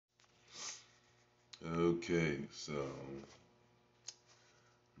Okay, so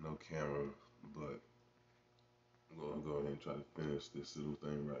no camera, but I'm gonna go ahead and try to finish this little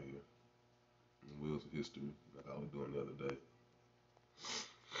thing right here. The Wheels of History, like I was doing the other day.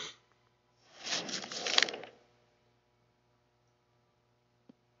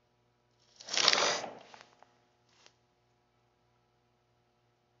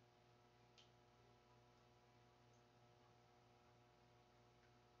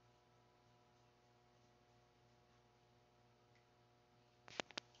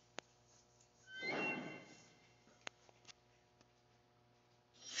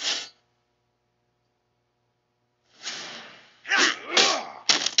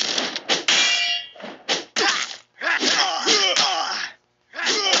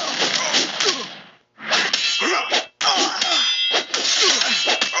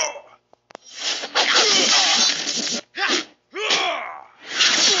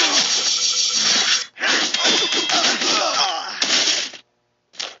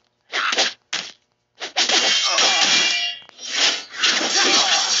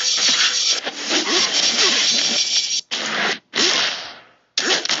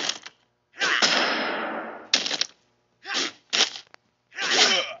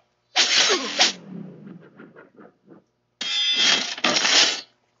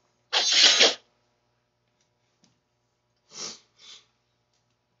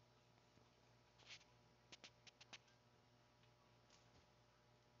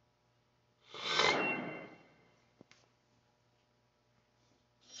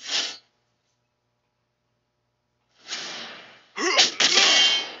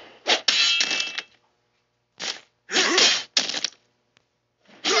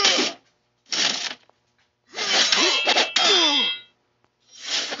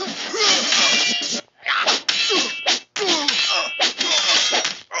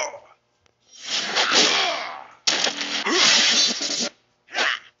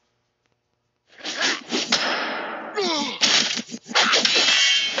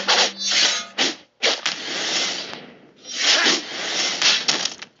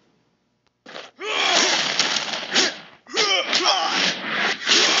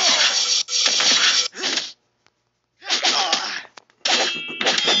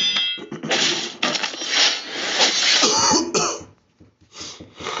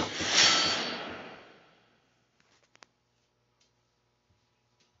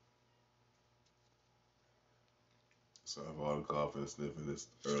 Sorry for all the coughing and sniffing this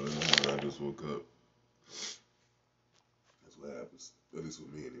early in the morning. I just woke up. That's what happens. At least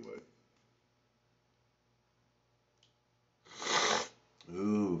with me, anyway.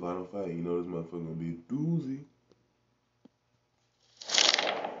 Ooh, final fight. You know this motherfucker gonna be a doozy.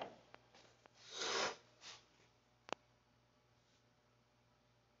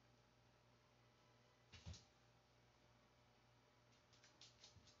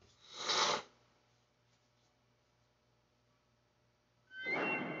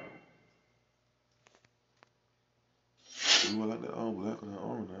 Ooh, I like that arm black on that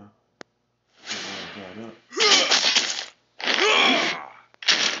arm now.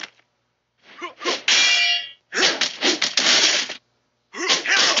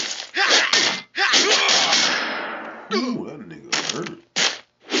 Ooh, that nigga hurt.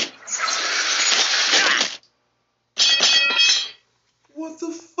 What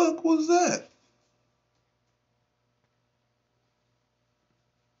the fuck was that?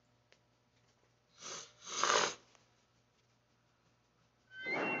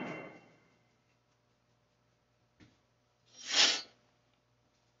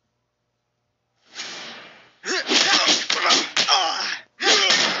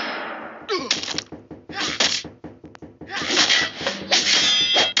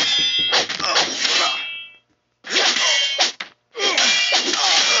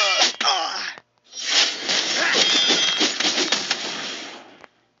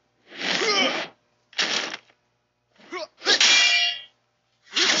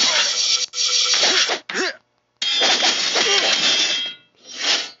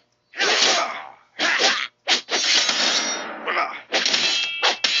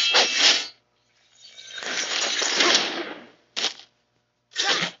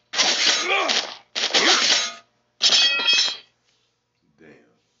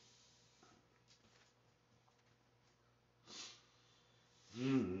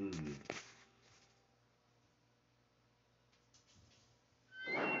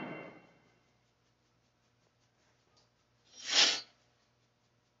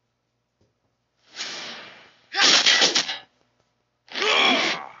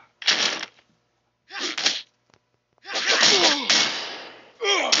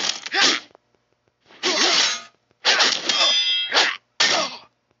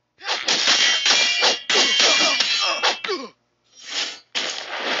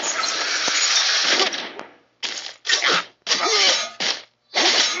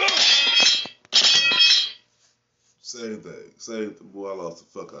 same thing. Same, boy, I lost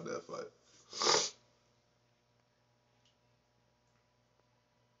the fuck out that fight.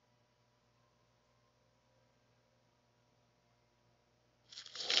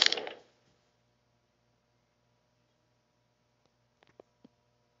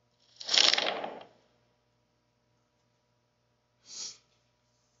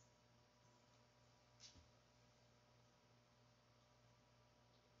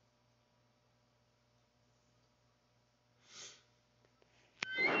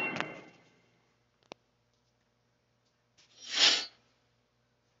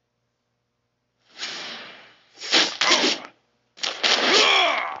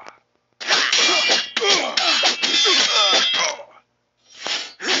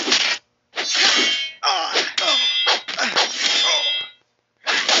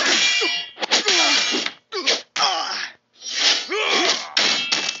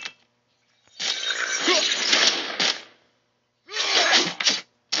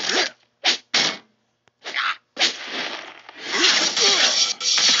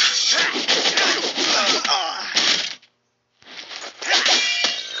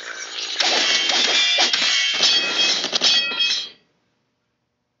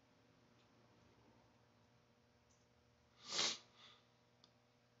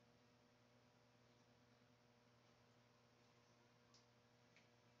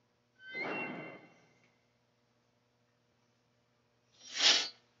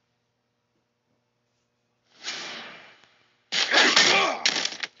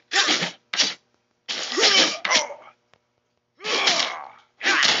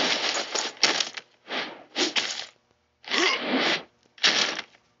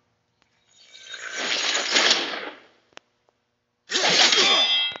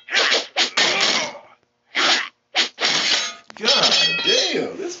 God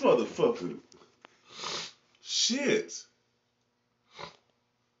damn, this motherfucker. Shit.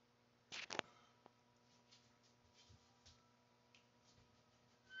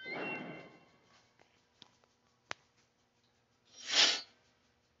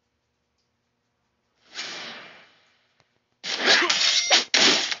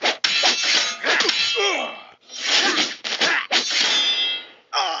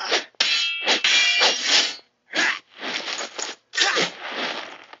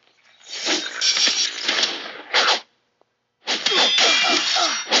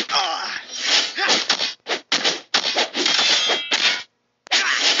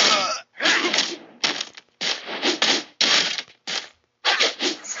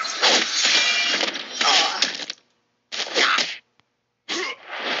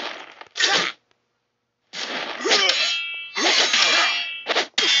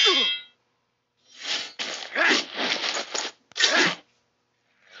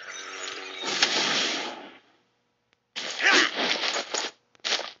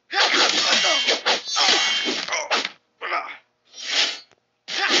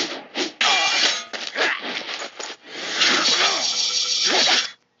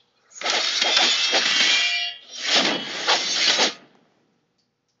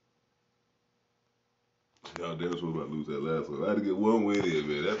 God damn, so about to lose that last one. I had to get one win in,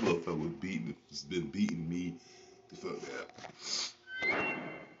 man. That motherfucker was beating, has been beating me the fuck down.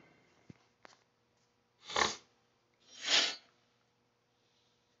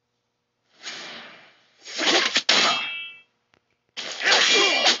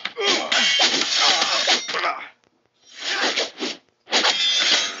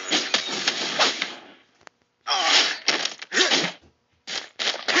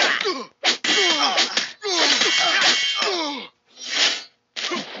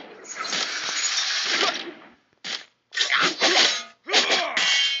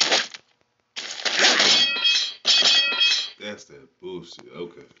 That's that bullshit.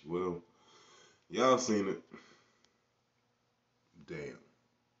 Okay, well, y'all seen it. Damn.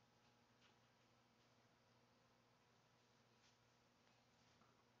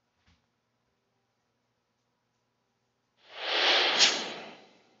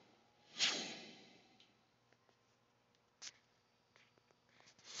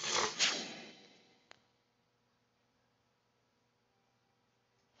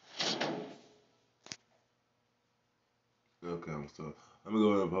 Okay, so I'm gonna go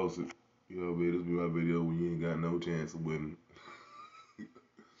ahead and post it. You know, man, this be my video when you ain't got no chance of winning.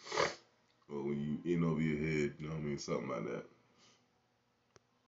 Or when you in over your head, you know what I mean? Something like that.